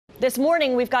This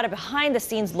morning, we've got a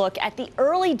behind-the-scenes look at the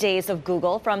early days of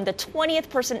Google from the 20th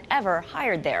person ever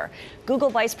hired there. Google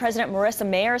Vice President Marissa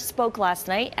Mayer spoke last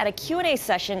night at a Q&A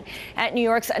session at New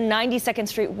York's 92nd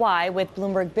Street Y with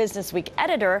Bloomberg Businessweek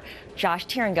editor Josh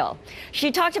Tieringal.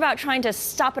 She talked about trying to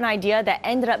stop an idea that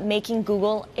ended up making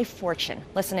Google a fortune.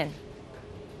 Listen in.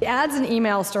 The ads and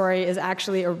email story is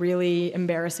actually a really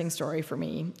embarrassing story for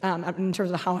me in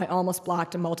terms of how I almost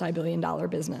blocked a multi-billion-dollar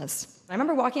business. I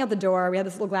remember walking out the door, we had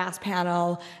this little glass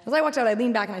panel. As I walked out, I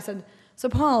leaned back and I said, "So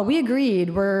Paul, we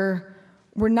agreed we're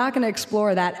not going to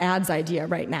explore that ads idea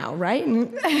right now, right?"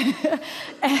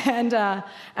 And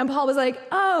Paul was like,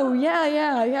 "Oh,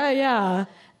 yeah.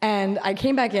 And I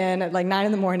came back in at like 9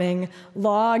 in the morning,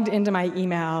 logged into my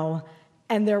email,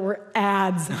 and there were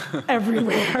ads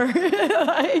everywhere.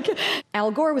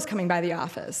 Al Gore was coming by the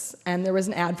office, and there was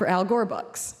an ad for Al Gore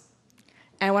books.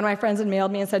 And one of my friends had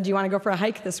mailed me and said, "Do you want to go for a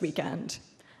hike this weekend?"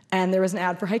 And there was an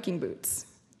ad for hiking boots.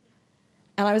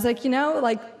 And I was like,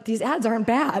 these ads aren't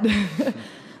bad.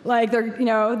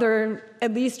 They're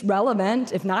at least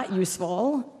relevant, if not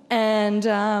useful. And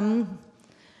so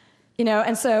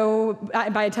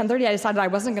by 10:30, I decided I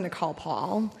wasn't going to call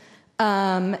Paul.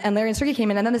 And Larry and Sergey came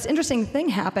in, and then this interesting thing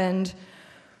happened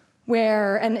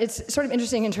and it's sort of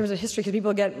interesting in terms of history because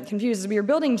people get confused, as we were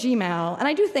building Gmail, and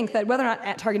I do think that whether or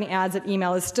not targeting ads at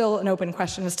email is still an open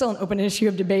question, it's still an open issue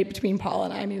of debate between Paul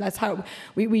and I. I mean, that's how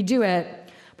we do it.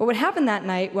 But what happened that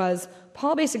night was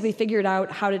Paul basically figured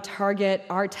out how to target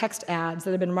our text ads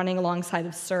that have been running alongside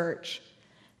of search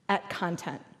at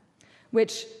content,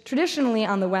 which traditionally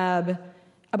on the web,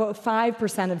 about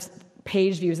 5% of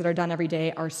page views that are done every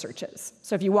day are searches.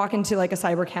 So if you walk into like a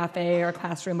cyber cafe or a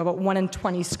classroom, about 1 in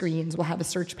 20 screens will have a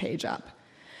search page up,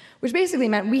 which basically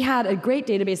meant we had a great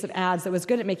database of ads that was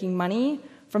good at making money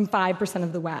from 5%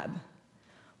 of the web.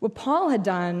 What Paul had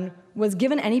done was,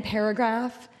 given any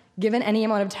paragraph, given any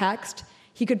amount of text,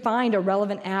 he could find a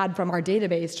relevant ad from our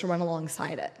database to run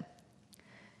alongside it.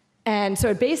 And so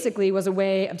it basically was a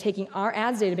way of taking our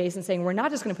ads database and saying, we're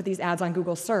not just going to put these ads on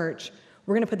Google search,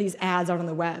 we're going to put these ads out on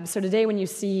the web. So today when you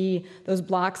see those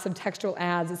blocks of textual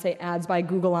ads that say ads by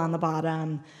Google on the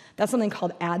bottom, that's something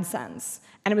called AdSense.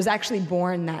 And it was actually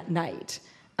born that night.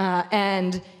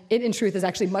 And it, in truth, is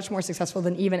actually much more successful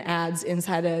than even ads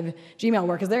inside of Gmail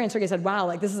were. Because Larry and Sergey said,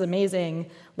 wow, this is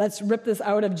amazing. Let's rip this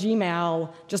out of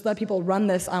Gmail. Just let people run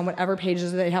this on whatever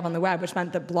pages they have on the web, which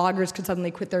meant that bloggers could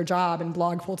suddenly quit their job and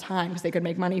blog full time because they could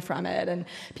make money from it. And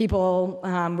people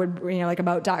would, like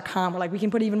about.com, were like, we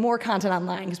can put even more content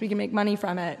online because we can make money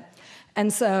from it.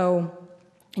 And so,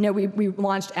 we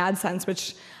launched AdSense,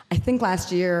 which I think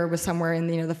last year was somewhere in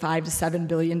the $5 to $7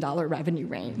 billion revenue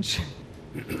range.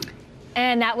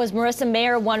 And that was Marissa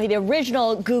Mayer, one of the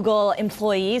original Google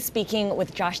employees, speaking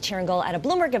with Josh Tieringal at a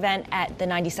Bloomberg event at the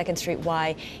 92nd Street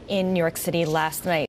Y in New York City last night.